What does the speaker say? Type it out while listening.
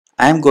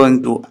I'm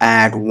going to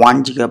add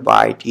 1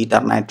 Gigabyte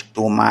Ethernet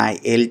to my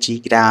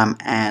LG Gram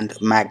and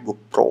MacBook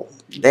Pro.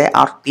 They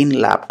are thin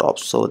laptops,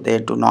 so they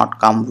do not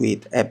come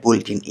with a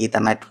built-in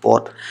Ethernet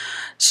port.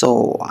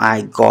 So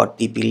I got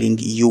the Link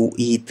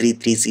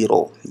UE330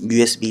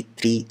 USB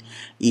 3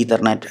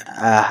 Ethernet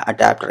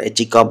adapter, a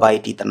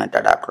Gigabyte Ethernet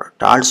adapter.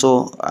 To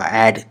also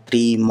add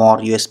 3 more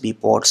USB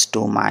ports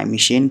to my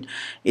machine.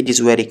 It is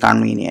very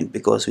convenient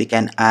because we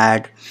can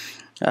add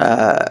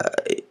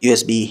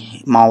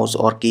USB mouse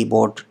or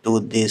keyboard to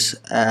this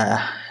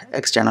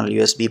external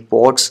USB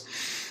ports.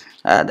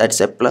 That's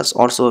a plus.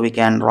 Also, we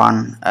can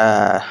run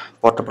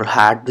portable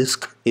hard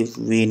disk if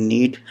we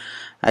need.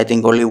 I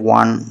think only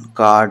one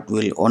card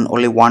will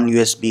only one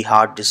USB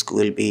hard disk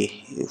will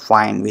be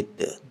fine with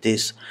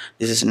this.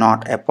 This is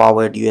not a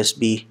powered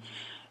USB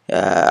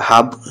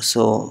hub,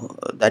 so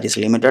that is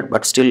limited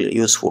but still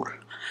useful.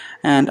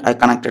 And I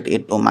connected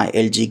it to my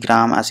LG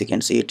Gram. As you can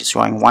see, it is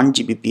showing 1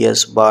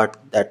 Gbps, but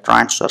the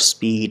transfer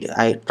speed,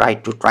 I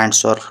tried to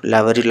transfer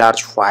very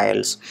large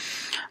files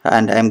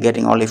and I'm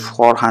getting only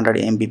 400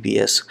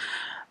 Mbps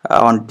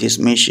on this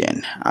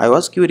machine. I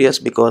was curious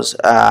because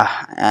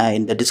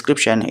in the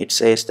description it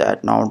says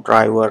that no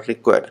driver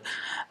required,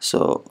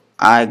 so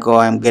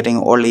I'm getting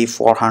only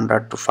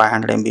 400 to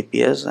 500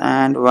 Mbps,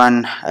 and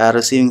when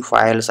receiving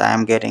files I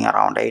am getting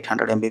around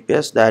 800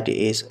 Mbps. That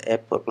is a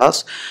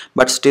plus,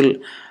 but still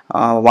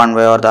one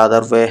way or the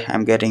other way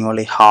I'm getting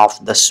only half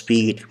the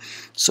speed.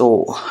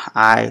 So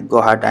I go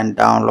ahead and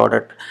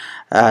downloaded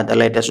the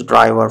latest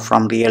driver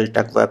from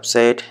Realtek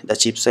website. The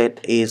chipset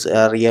is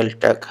a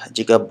Realtek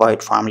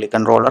Gigabyte family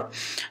controller.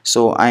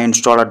 So I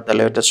installed the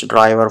latest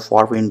driver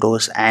for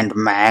Windows and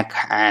Mac,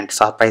 and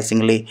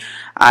surprisingly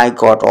I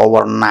got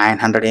over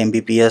 900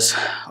 Mbps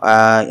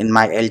in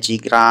my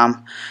LG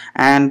Gram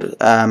and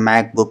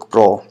MacBook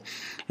Pro.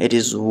 It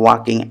is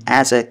working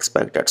as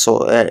expected.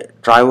 So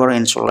driver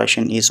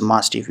installation is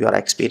must if you are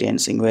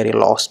experiencing very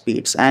low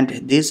speeds.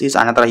 And this is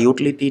another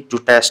utility to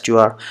test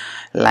your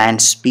LAN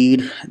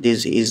speed.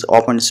 This is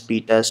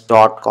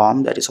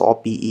openspeedtest.com, that is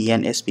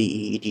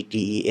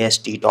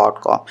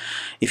openspeedtest.com.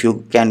 If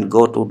you can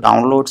go to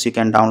downloads, you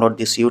can download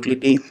this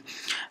utility.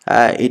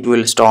 It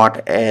will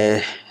start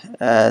a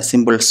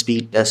simple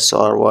speed test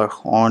server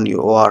on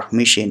your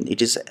machine.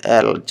 It is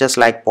just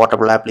like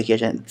portable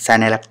application. It's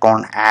an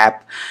electron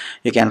app,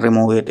 you can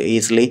remove it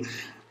easily,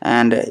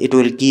 and it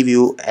will give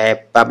you a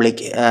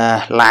public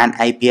LAN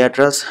IP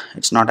address.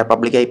 It's not a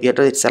public IP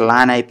address, it's a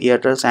LAN IP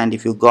address, and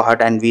if you go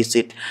ahead and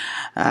visit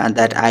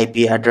that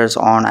IP address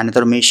on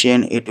another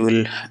machine, it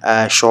will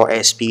show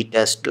a speed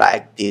test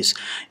like this.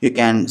 You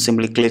can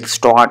simply click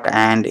start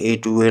and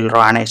it will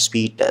run a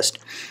speed test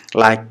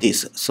like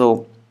this.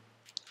 So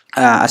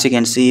as you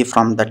can see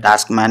from the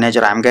task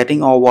manager, I'm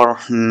getting over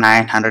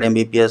 900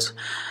 Mbps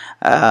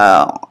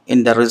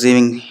in the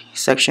receiving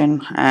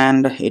section,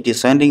 and it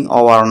is sending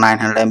over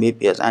 900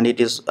 Mbps, and it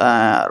is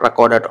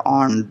recorded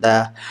on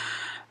the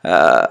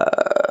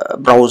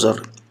browser.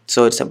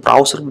 So it's a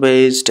browser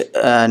based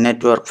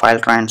network file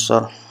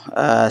transfer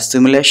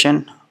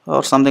simulation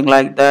or something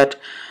like that.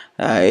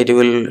 It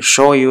will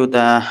show you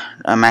the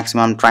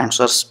maximum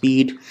transfer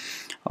speed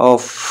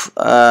of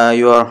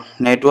your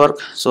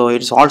network. So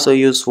it's also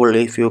useful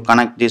if you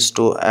connect this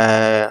to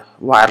a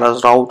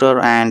wireless router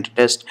and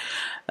test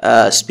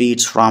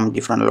speeds from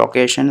different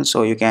locations.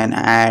 So you can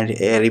add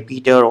a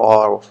repeater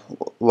or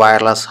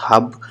wireless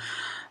hub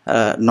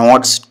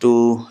nodes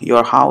to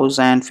your house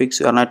and fix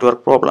your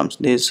network problems.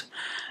 This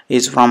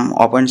is from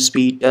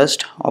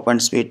OpenSpeedTest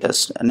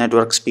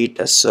network speed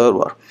test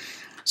server.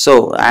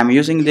 So I'm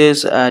using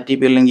this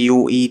TP-Link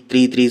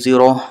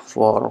UE330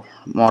 for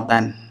more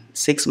than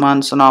 6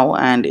 months now,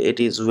 and it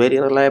is very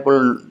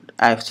reliable.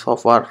 I've so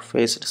far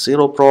faced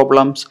zero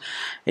problems.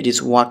 It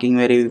is working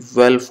very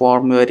well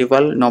for me, very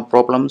well. No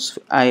problems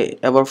I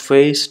ever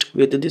faced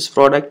with this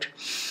product.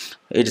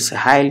 It is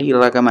highly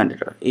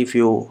recommended if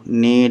you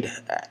need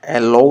a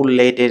low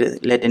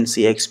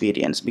latency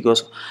experience,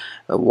 because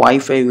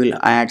Wi-Fi will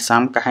add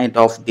some kind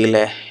of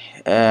delay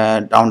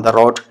down the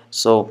road.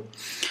 So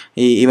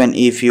even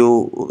if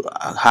you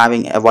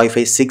having a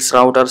Wi-Fi 6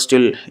 router,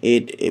 still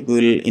it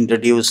will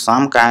introduce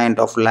some kind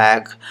of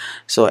lag.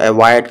 So a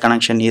wired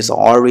connection is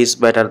always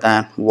better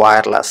than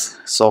wireless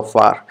so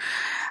far.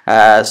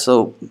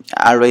 So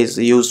always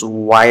use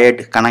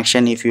wired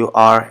connection if you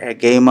are a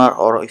gamer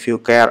or if you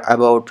care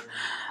about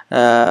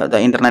the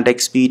internet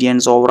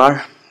experience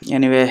overall.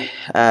 Anyway,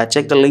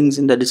 check the links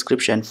in the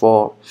description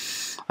for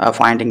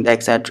finding the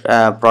exact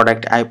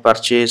product I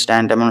purchased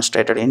and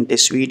demonstrated in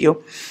this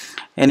video.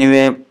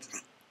 Anyway,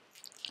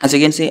 as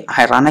you can see,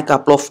 I run a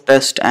couple of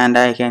tests and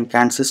I can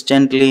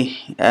consistently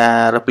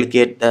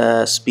replicate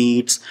the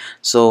speeds.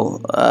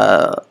 So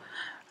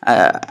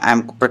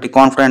I'm pretty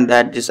confident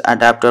that this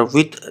adapter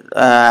with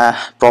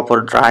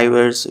proper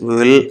drivers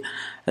will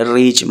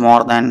reach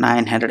more than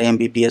 900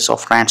 Mbps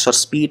of transfer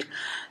speed.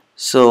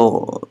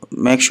 So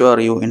make sure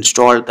you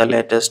install the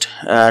latest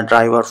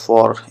driver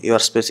for your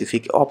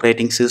specific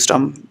operating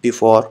system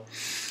before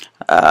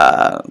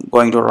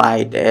going to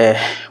write a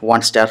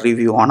 1-star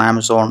review on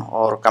Amazon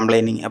or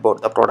complaining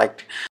about the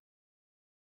product.